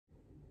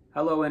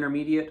Hello,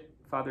 Intermediate.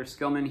 Father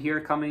Skillman here,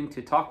 coming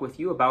to talk with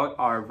you about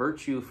our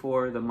virtue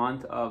for the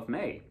month of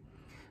May.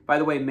 By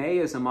the way, May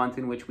is a month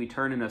in which we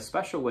turn in a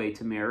special way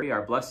to Mary,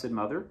 our Blessed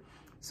Mother.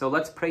 So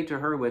let's pray to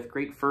her with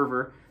great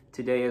fervor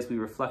today as we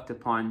reflect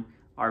upon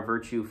our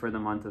virtue for the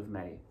month of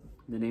May.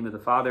 In the name of the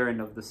Father,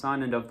 and of the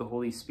Son, and of the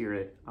Holy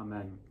Spirit.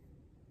 Amen.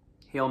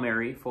 Hail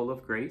Mary, full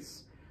of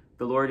grace,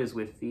 the Lord is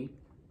with thee.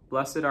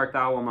 Blessed art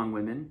thou among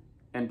women,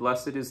 and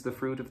blessed is the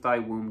fruit of thy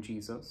womb,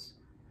 Jesus.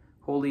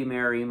 Holy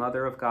Mary,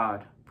 Mother of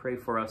God, pray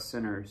for us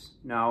sinners,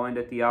 now and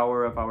at the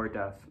hour of our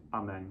death.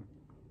 Amen.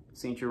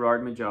 Saint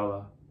Gerard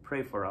Majella,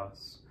 pray for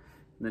us.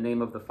 In the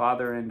name of the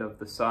Father, and of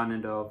the Son,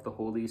 and of the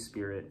Holy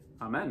Spirit.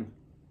 Amen.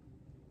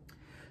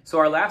 So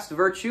our last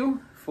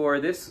virtue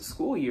for this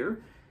school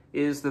year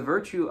is the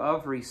virtue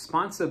of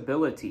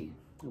responsibility.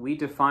 We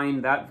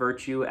define that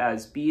virtue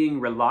as being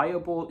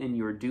reliable in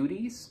your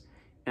duties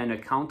and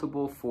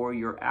accountable for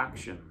your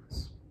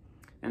actions.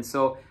 And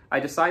so I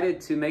decided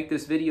to make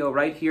this video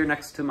right here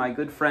next to my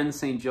good friend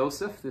St.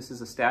 Joseph. This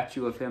is a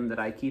statue of him that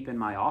I keep in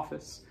my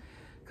office,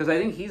 because I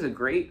think he's a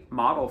great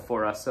model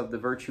for us of the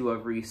virtue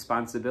of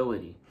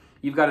responsibility.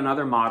 You've got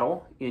another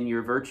model in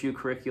your virtue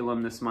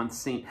curriculum this month,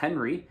 St.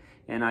 Henry,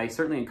 and I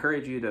certainly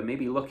encourage you to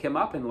maybe look him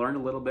up and learn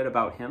a little bit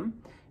about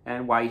him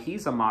and why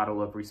he's a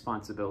model of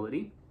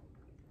responsibility.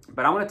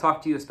 But I want to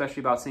talk to you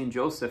especially about St.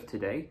 Joseph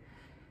today,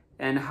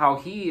 and how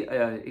he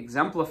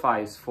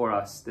exemplifies for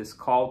us this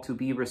call to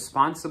be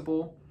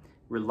responsible,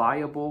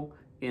 reliable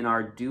in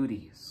our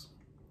duties.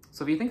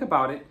 So if you think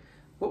about it,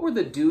 what were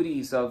the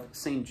duties of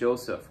St.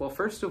 Joseph? Well,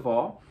 first of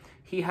all,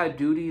 he had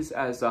duties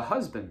as a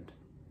husband.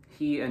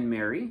 He and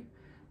Mary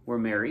were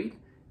married,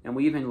 and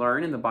we even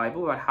learn in the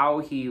Bible about how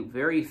he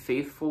very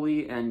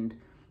faithfully and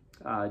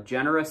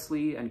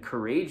generously and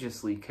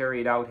courageously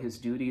carried out his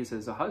duties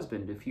as a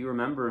husband. If you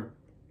remember,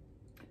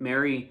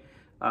 Mary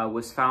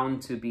was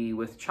found to be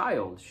with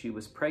child. She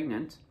was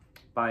pregnant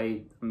by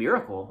a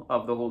miracle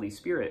of the Holy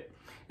Spirit.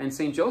 And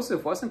St.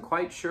 Joseph wasn't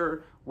quite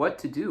sure what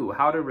to do,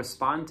 how to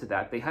respond to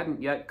that. They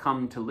hadn't yet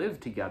come to live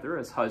together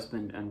as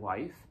husband and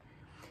wife.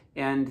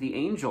 And the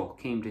angel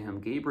came to him,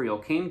 Gabriel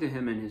came to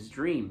him in his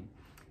dream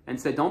and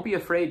said, "Don't be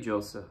afraid,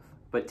 Joseph,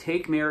 but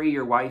take Mary,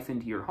 your wife,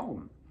 into your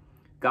home."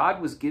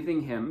 God was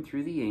giving him,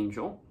 through the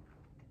angel,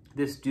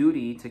 this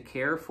duty to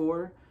care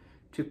for,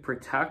 to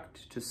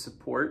protect, to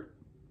support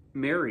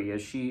Mary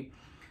as she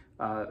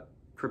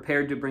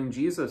prepared to bring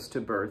Jesus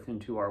to birth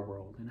into our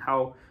world, and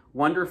how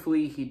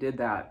wonderfully he did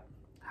that,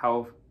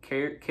 how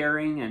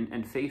caring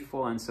and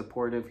faithful and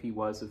supportive he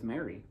was of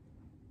Mary.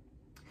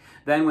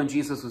 Then when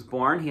Jesus was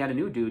born, he had a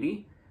new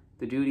duty,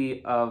 the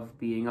duty of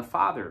being a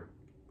father.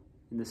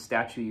 In this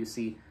statue you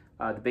see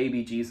the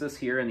baby Jesus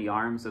here in the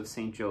arms of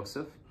St.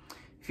 Joseph.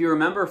 If you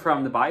remember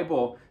from the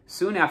Bible,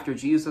 soon after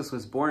Jesus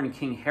was born,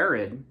 King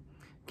Herod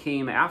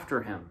came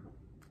after him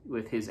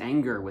with his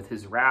anger, with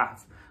his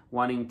wrath,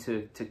 wanting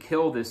to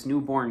kill this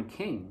newborn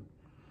king.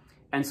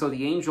 And so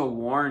the angel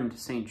warned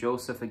St.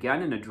 Joseph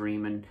again in a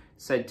dream and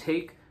said,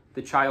 "Take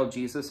the child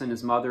Jesus and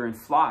his mother and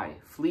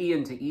flee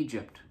into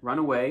Egypt, run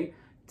away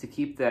to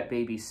keep that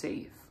baby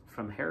safe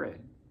from Herod."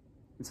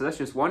 And so that's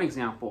just one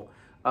example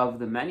of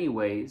the many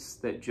ways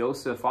that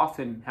Joseph,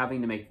 often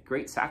having to make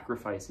great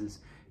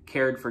sacrifices,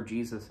 cared for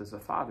Jesus as a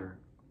father.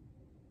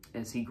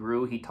 As he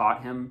grew, he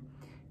taught him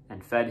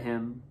and fed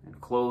him and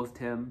clothed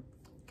him,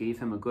 gave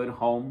him a good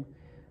home.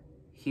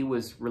 He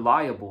was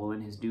reliable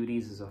in his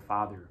duties as a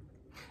father.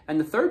 And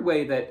the third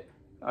way that,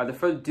 the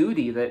third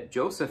duty that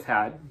Joseph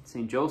had,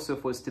 St.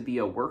 Joseph, was to be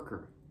a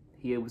worker.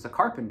 He was a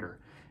carpenter.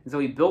 And so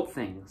he built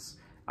things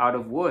out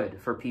of wood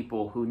for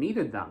people who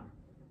needed them.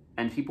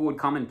 And people would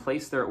come and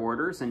place their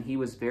orders, and he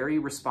was very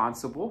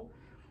responsible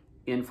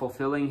in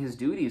fulfilling his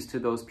duties to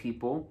those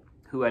people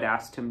who had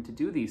asked him to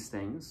do these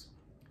things.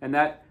 And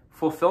that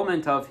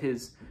fulfillment of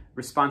his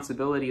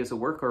responsibility as a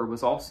worker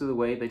was also the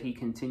way that he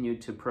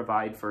continued to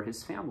provide for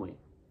his family.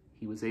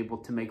 He was able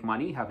to make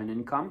money, have an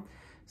income,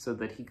 so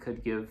that he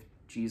could give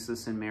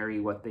Jesus and Mary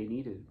what they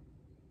needed.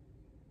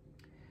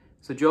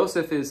 So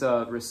Joseph is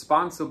a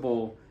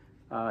responsible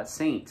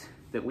saint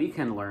that we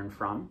can learn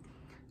from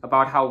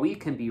about how we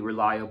can be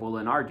reliable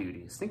in our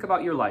duties. Think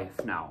about your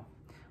life now.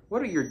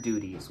 What are your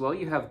duties? Well,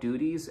 you have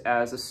duties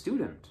as a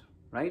student,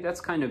 right?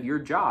 That's kind of your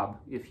job,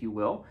 if you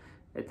will,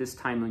 at this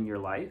time in your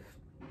life.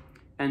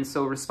 And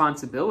so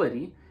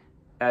responsibility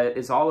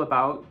is all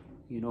about,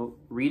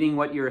 reading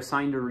what you're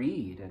assigned to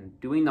read and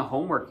doing the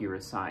homework you're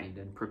assigned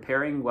and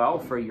preparing well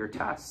for your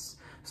tests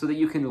so that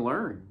you can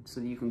learn, so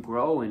that you can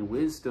grow in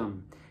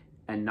wisdom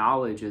and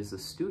knowledge as a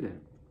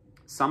student.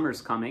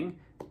 Summer's coming,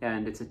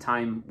 and it's a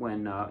time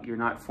when you're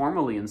not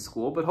formally in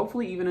school, but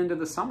hopefully even into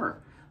the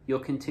summer, you'll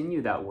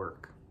continue that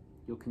work.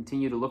 You'll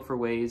continue to look for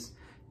ways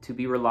to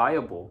be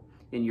reliable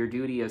in your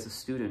duty as a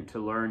student, to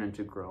learn and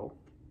to grow.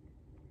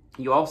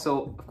 You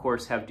also, of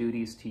course, have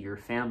duties to your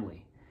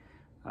family,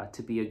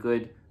 to be a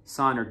good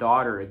son or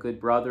daughter, a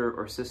good brother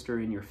or sister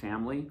in your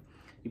family.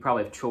 You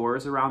probably have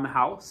chores around the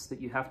house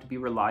that you have to be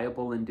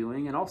reliable in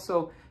doing, and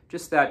also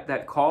just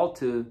that call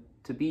to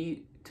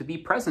be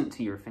present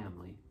to your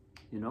family,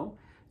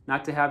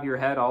 not to have your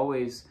head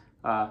always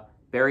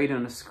buried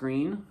in a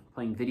screen,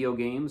 playing video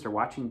games or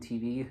watching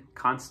TV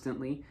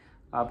constantly,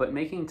 but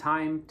making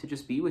time to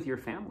just be with your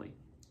family,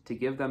 to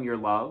give them your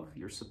love,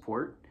 your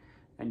support,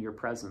 and your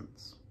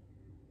presence.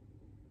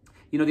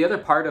 You know, the other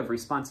part of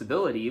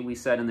responsibility, we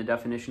said in the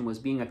definition, was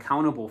being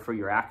accountable for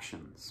your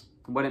actions.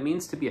 What it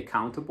means to be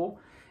accountable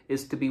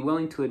is to be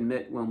willing to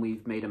admit when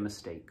we've made a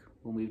mistake,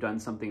 when we've done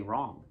something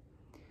wrong.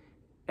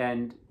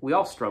 And we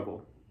all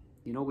struggle.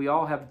 You know, we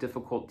all have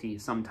difficulty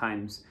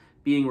sometimes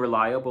being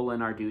reliable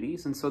in our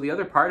duties. And so the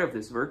other part of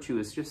this virtue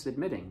is just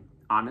admitting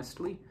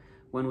honestly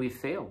when we've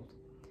failed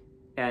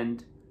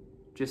and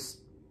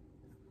just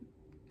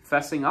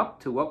fessing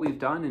up to what we've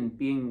done and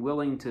being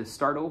willing to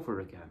start over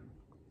again.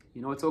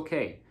 You know, it's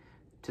okay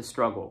to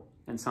struggle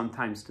and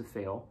sometimes to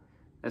fail,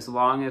 as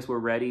long as we're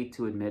ready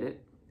to admit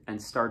it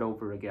and start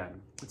over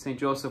again. St.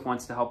 Joseph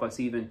wants to help us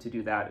even to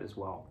do that as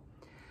well.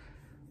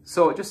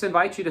 So just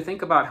invite you to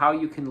think about how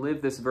you can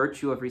live this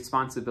virtue of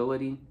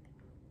responsibility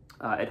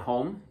at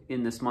home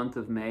in this month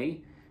of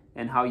May,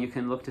 and how you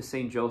can look to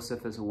St.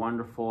 Joseph as a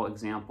wonderful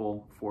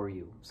example for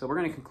you. So we're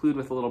going to conclude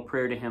with a little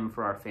prayer to him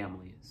for our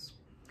families.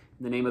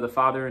 In the name of the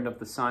Father, and of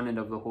the Son, and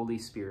of the Holy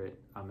Spirit.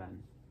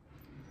 Amen.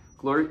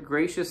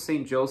 Gracious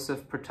St.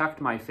 Joseph,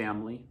 protect my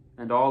family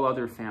and all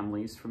other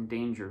families from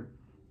danger,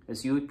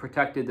 as you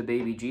protected the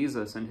baby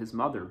Jesus and his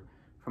mother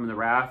from the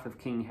wrath of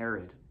King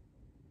Herod.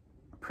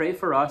 Pray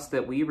for us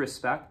that we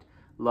respect,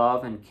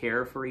 love, and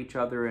care for each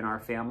other in our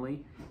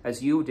family,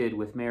 as you did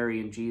with Mary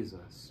and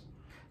Jesus.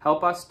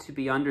 Help us to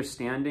be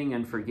understanding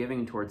and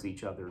forgiving towards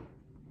each other.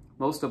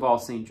 Most of all,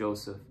 St.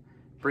 Joseph,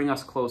 bring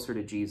us closer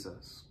to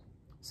Jesus.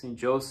 St.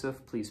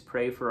 Joseph, please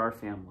pray for our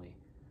family.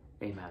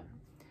 Amen.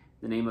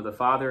 In the name of the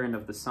Father, and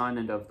of the Son,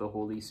 and of the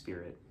Holy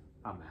Spirit.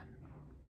 Amen.